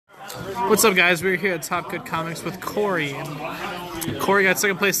What's up, guys? We're here at Top Good Comics with Corey. Corey got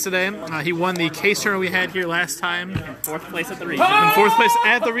second place today. He won the case tournament we had here last time. In fourth place at the regional. In fourth place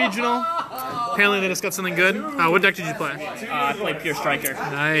at the regional. Apparently they just got something good. What deck did you play? I played Pure Striker.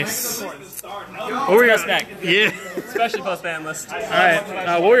 Nice. What were your deck? Yeah. Especially post-ban list. Alright.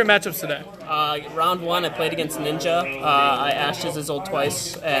 What were your matchups today? Round one, I played against Ninja. I ashed his old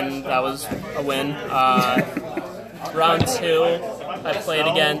twice, and that was a win. Round two, I played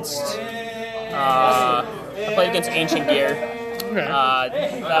against Ancient Gear. Okay.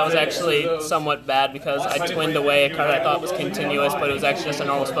 That was actually somewhat bad because I twinned away a card I thought was continuous, but it was actually just a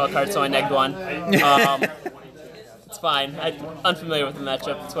normal spell card, so I negged one. It's fine. I'm unfamiliar with the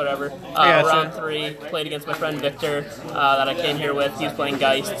matchup. It's whatever. Round three, played against my friend Victor that I came here with. He was playing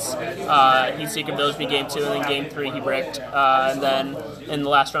Geists. He Secret Villaged me game 2, and then game 3 he bricked. And then in the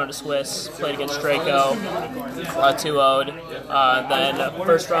last round of Swiss, played against Draco, 2-0'd. Then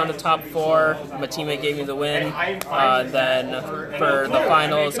first round of top 4, my teammate gave me the win. Then for the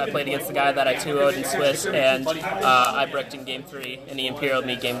finals, I played against the guy that I 2-0'd in Swiss, and I bricked in game 3, and he Imperialed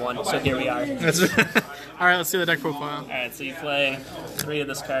me game 1. So here we are. Alright, let's see the deck profile. Alright, so you play 3 of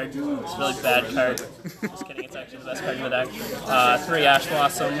this card. It's a really bad card. Just kidding, it's actually the best card in the deck. 3 Ash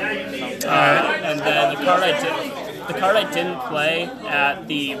Blossom. And then the card I didn't play at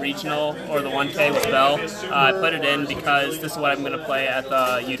the regional or the 1K was Bell. I put it in because this is what I'm going to play at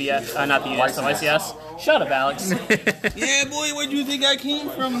the UDS, not the UDS, the YCS. Shut up, Alex. Yeah, boy, where do you think I came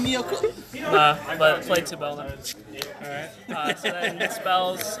from, Miyako? But played 2 Bell now. Alright. So then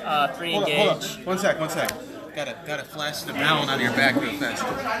spells, 3 engage. Hold on. One sec. Gotta flash the Bown on your back real fast.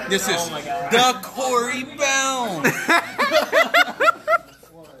 This is the Corey Bown.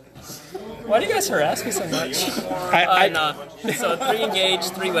 Why do you guys harass me so much? So 3 engage,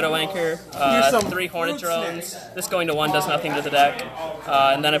 3 Widow Anchor, 3 Hornet Drones. This going to 1 does nothing to the deck.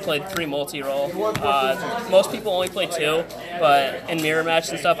 And then I played 3 multi-roll. Most people only play 2, but in mirror match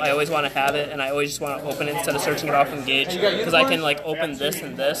and stuff, I always want to have it, and I always just want to open it instead of searching it off engage, because I can like open this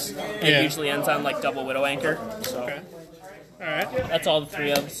and this, and it usually ends on like double Widow Anchor. So. Okay. Alright. That's all the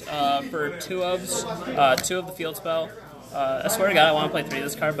 3 ofs. For 2 ofs, 2 of the field spell. I swear to God, I want to play 3 of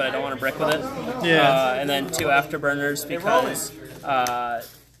this card, but I don't want to brick with it. Yeah. And then 2 afterburners because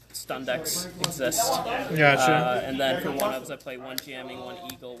stun decks exist. Gotcha. And then for 1 ofs, I play 1 jamming, 1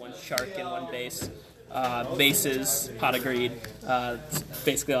 eagle, 1 shark, and 1 base. Bases, Pot of Greed. That's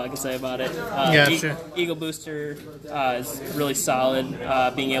basically all I can say about it. Gotcha. Eagle Booster is really solid.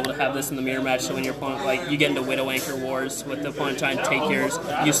 Being able to have this in the mirror match, so when your opponent, like, you get into Widow Anchor wars with the opponent trying to take yours,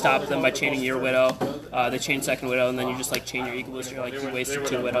 you stop them by chaining your Widow. They chain second Widow, and then you just like chain your Eagle Booster. Like, you wasted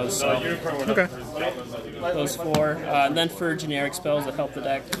 2 Widows. So. Okay. Those 4. And then for generic spells that help the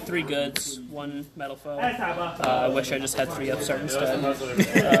deck, 3 goods, 1 metal foe. I wish I just had 3 upstart instead.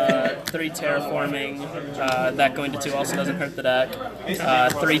 3 terraforming. That going to 2 also doesn't hurt the deck.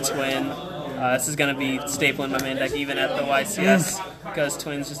 3 twin. This is going to be stapling my main deck even at the YCS because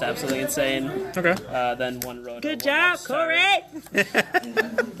twin's just absolutely insane. Okay. Then 1 road. Good job, Corey!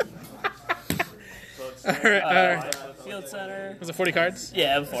 Alright. Field center. Was it 40 cards? Yeah,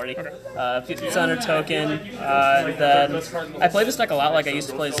 I have 40. Field center token. Then I play this deck a lot like I used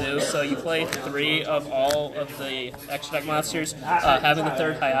to play Zoo. So you play 3 of all of the extra deck monsters. Having the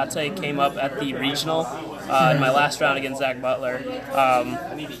 3rd Hayate came up at the regional in my last round against Zach Butler. It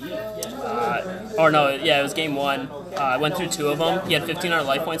was game 1. I went through 2 of them. He had 1,500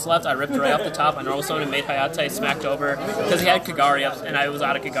 life points left. I ripped right off the top. I normal summoned and made Hayate, smacked over because he had Kagari up, and I was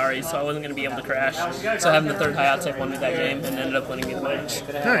out of Kagari, so I wasn't going to be able to crash. So having the 3rd Hayate won me that game and ended up winning me the match.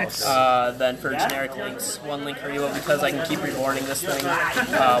 Nice. Then for generic links, 1 Link Ryuo because I can keep reborning this thing.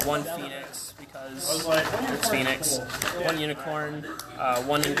 1 Phoenix because it's Phoenix. 1 Unicorn.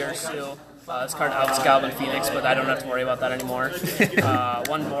 1 Ingursu. This card outs Goblin Phoenix, but I don't have to worry about that anymore. 1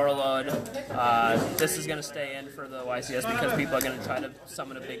 Borreload. This is going to stay in for the YCS because people are going to try to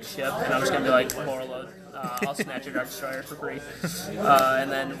summon a big ship, and I'm just going to be like, Borreload. I'll snatch your Dark Destroyer for free.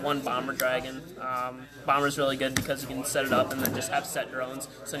 And then 1 Bomber Dragon. Bomber's really good because you can set it up and then just have set drones,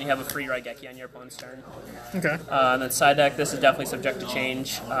 so then you have a free Raigeki on your opponent's turn. Okay. And then side deck, this is definitely subject to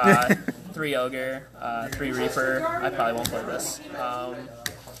change. 3 Ogre, 3 Reaper. I probably won't play this.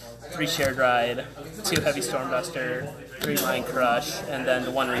 3 Shared Ride, 2 Heavy Stormduster, 3 Mind Crush, and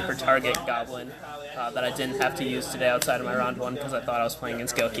then 1 Reaper target Goblin that I didn't have to use today outside of my round 1 because I thought I was playing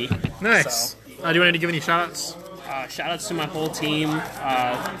against Goki. Nice. So, do you want to give any shout-outs? Shout-outs to my whole team,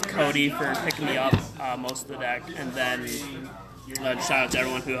 Cody for picking me up most of the deck, and then shout-out to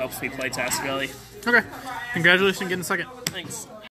everyone who helps me play test, really. Okay. Congratulations on getting second. Thanks.